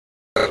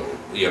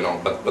you know,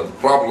 but the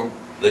problem,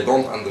 they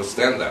don't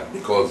understand that,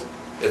 because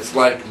it's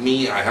like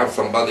me, I have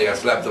somebody, I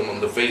slapped him on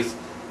the face,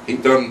 he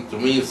turned to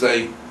me and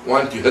say,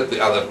 why don't you hit the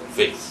other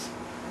face?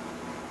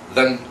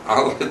 Then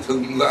I'll hit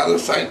him the other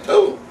side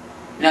too.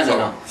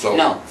 No.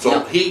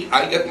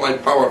 I get my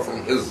power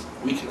from his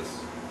weakness.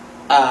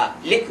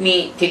 Let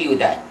me tell you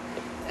that.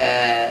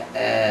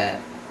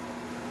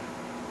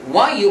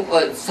 Why you,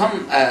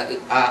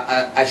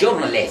 a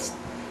journalist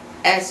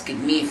asked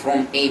me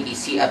from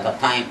ABC at the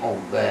time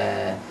of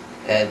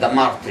the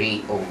martyr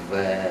of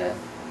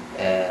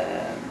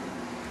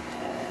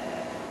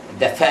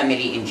the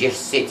family in Jersey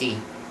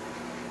City.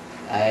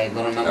 I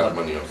don't remember.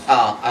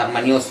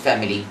 Armanios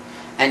family.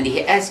 And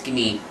he asked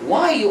me,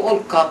 why you all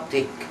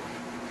Coptic,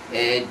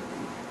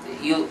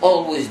 you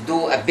always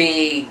do a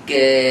big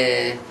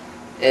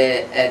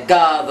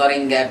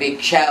gathering, a big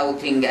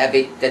shouting, a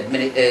big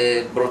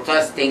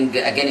protesting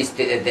against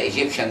the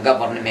Egyptian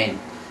government.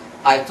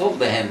 I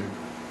told him,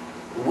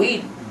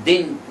 we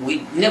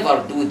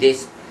never do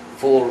this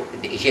for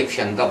the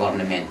Egyptian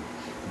government.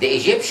 The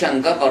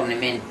Egyptian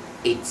government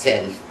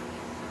itself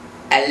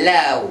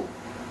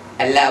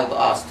allowed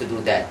us to do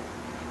that.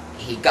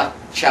 He got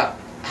shocked.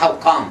 How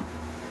come?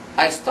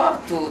 I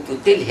start to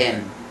tell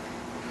him,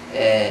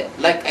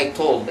 like I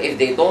told, if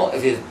they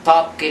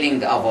stop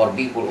killing our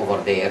people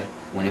over there,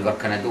 we're never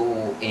gonna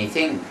do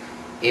anything.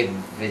 If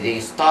they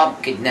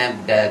stop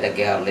kidnap the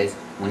girls,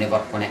 we're never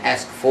gonna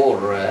ask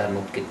for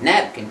not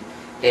kidnapping.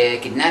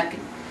 If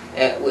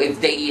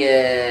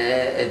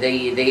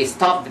they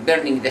stop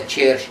burning the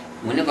church,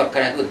 we're never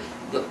gonna do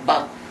it.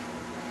 But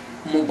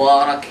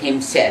Mubarak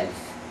himself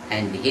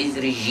and his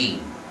regime,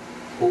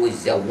 who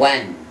is the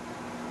one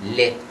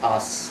let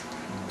us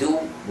do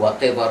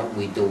whatever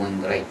we're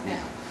doing right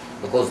now.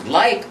 Because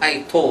like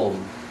I told,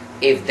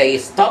 if they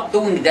stop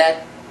doing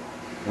that,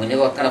 we're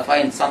never gonna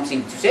find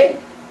something to say.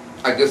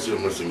 I guess you're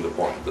missing the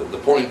point. The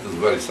point is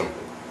very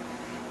simple.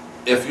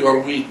 If you are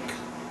weak,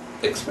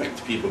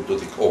 expect people to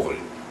take over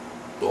you,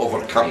 to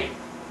overcome you.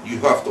 You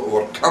have to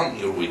overcome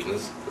your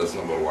weakness, that's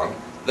number one.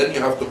 Then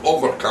you have to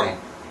overcome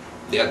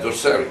the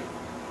adversary.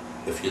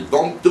 If you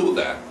don't do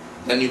that,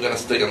 then you're gonna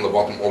stay on the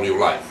bottom all your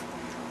life.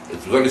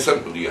 It's very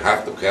simple. You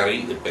have to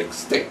carry the big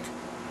stick.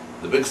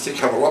 The big stick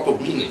have a lot of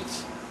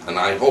meanings, and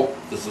I hope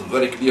this is a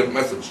very clear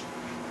message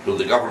to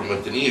the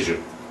government in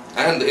Egypt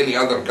and any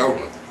other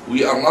government.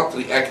 We are not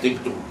reacting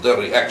to their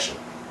reaction.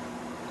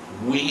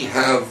 We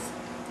have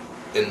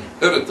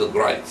inherited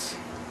rights.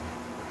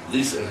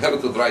 These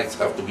inherited rights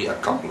have to be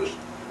accomplished,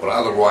 or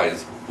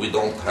otherwise we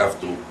don't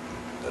have to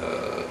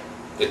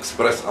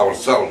express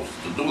ourselves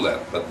to do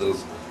that. But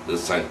there's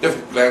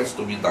scientific plans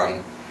to be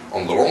done.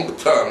 On the long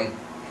term,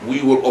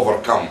 we will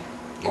overcome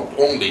not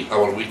only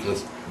our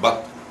weakness,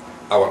 but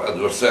our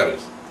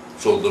adversaries.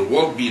 So there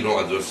will be no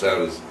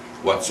adversaries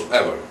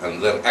whatsoever,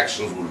 and their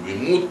actions will be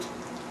moot,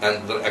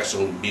 and their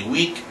actions will be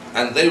weak,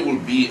 and they will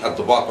be at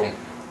the bottom,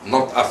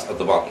 not us at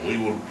the bottom. We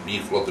will be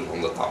floating on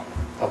the top.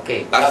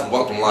 Okay. That's the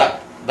bottom line.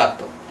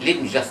 Doctor,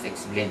 let me just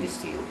explain this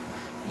to you.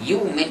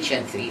 You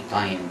mentioned 3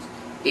 times,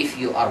 if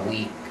you are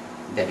weak,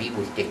 the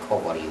people take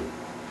over you.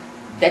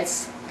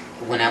 That's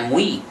when I'm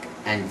weak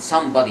and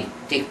somebody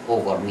take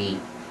over me.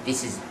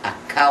 This is a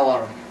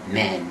coward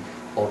man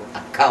or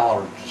a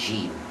coward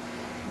regime.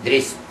 There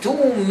is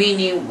too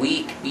many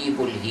weak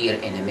people here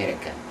in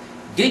America.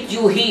 Did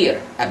you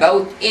hear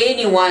about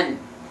anyone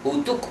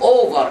who took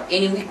over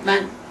any weak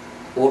man?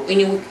 Or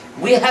any weak?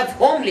 We have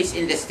homeless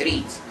in the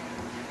streets.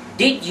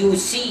 Did you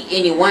see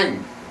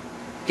anyone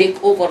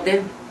take over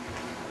them?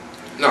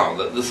 No,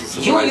 this is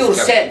a civilized you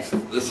yourself.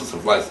 Country. This is a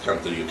civilized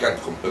country. You can't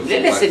compare.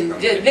 Listen,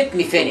 let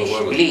me finish,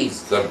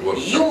 please.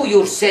 You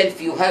yourself,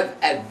 you have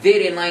a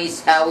very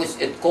nice house.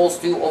 It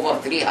cost you over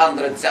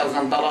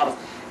 $300,000,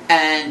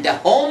 and the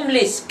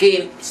homeless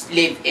came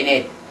live in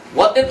it.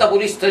 What did the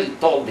police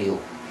told you?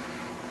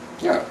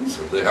 Yeah,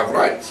 so they have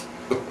rights.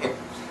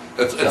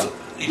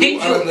 You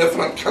are in a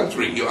different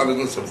country. You are in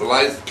a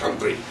civilized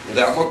country.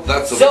 They are not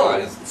that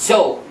civilized.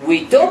 So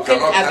we talking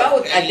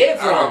about a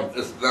different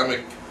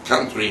Islamic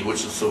country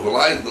which is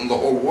civilized in the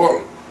whole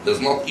world.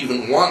 There's not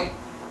even one.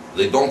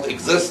 They don't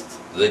exist.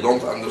 They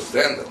don't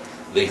understand it.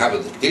 They have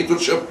a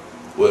dictatorship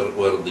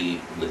where the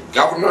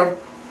governor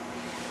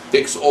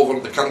takes over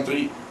the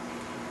country,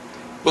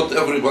 put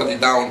everybody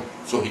down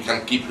so he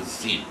can keep his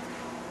seat.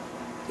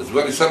 It's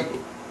very simple.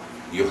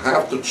 You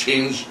have to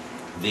change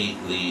the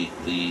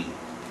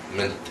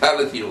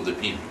mentality of the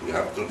people. You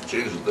have to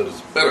change their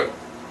spirit.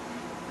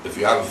 If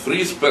you have a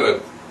free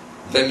spirit,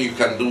 then you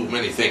can do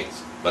many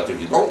things. But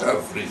if you don't have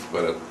a free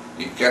spirit,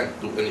 you can't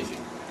do anything.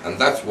 And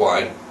that's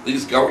why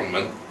this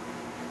government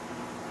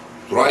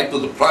try to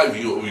deprive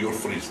you of your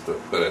free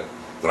spirit,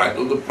 try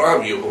to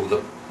deprive you of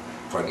the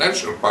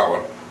financial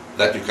power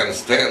that you can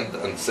stand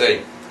and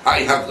say, I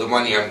have the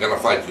money, I'm going to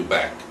fight you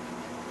back.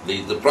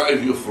 They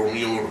deprive you from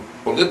your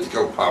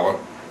political power,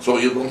 so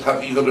you don't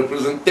have even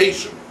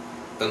representation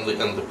in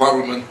the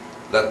parliament,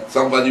 that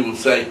somebody will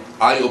say,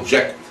 I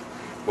object.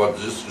 What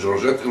this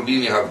Georgette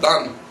Eldini have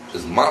done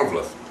is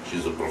marvelous.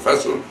 She's a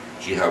professor,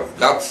 she has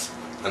guts,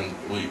 and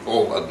we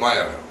all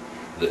admire her.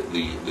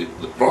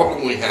 The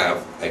problem we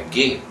have,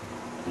 again,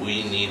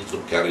 we need to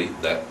carry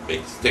that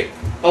big stick.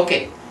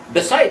 Okay,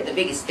 beside the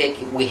big stick,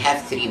 we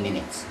have 3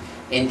 minutes.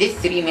 In these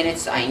 3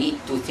 minutes, I need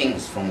 2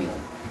 things from you.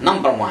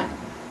 Number one,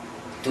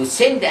 to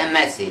send a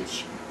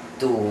message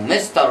to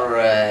Mr.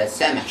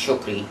 Sameh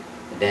Shukri,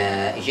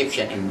 the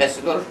Egyptian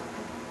ambassador,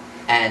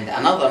 and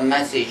another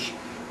message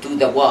to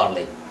the world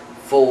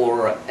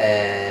for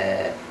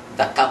the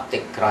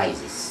Coptic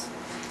crisis.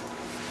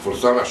 For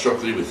Sameh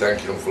Shukri, we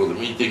thank him for the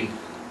meeting,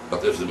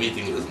 but if the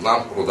meeting is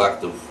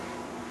non-productive,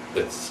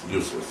 it's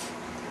useless.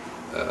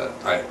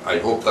 I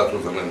hope that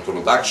was an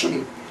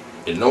introduction,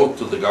 a note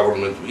to the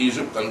government of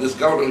Egypt, and this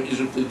government of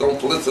Egypt, they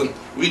don't listen,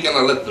 we're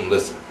gonna let them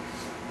listen.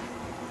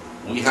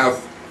 We have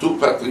 2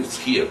 patriots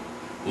here.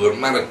 We're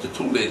married to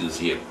 2 ladies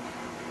here.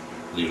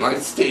 The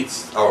United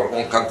States, our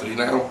own country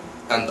now,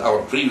 and our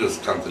previous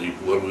country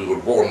where we were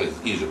born is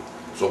Egypt.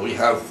 So we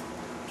have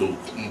to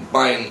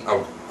combine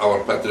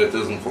our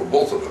patriotism for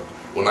both of them.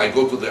 When I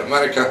go to the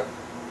America,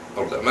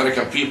 or the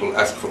American people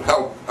ask for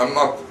help, I'm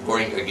not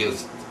going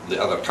against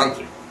the other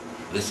country.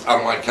 These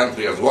are my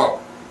country as well.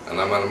 And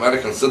I'm an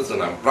American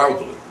citizen, I'm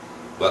proud of it.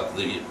 But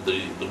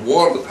the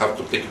world have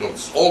to take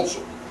notice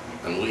also.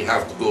 And we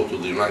have to go to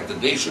the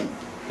United Nations,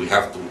 we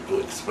have to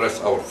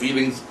express our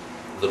feelings.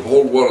 The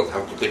whole world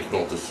have to take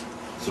notice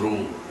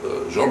through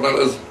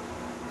journalism,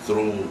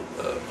 through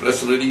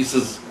press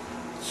releases,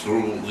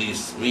 through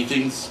these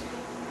meetings.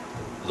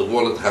 The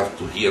world have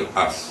to hear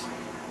us,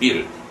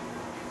 period.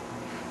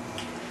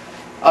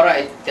 All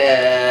right,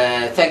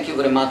 thank you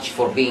very much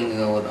for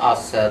being with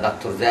us,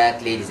 Dr.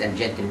 Zak. Ladies and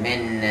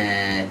gentlemen,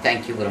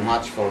 thank you very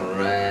much for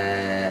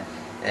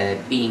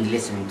being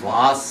listening to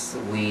us.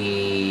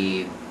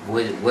 We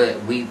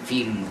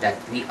feel that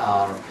we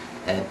are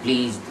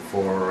pleased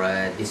for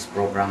this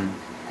program,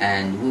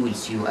 and we will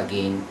see you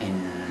again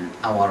in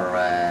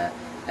our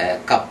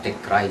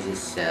Coptic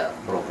crisis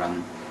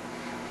program.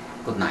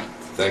 Good night.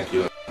 Thank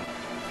you.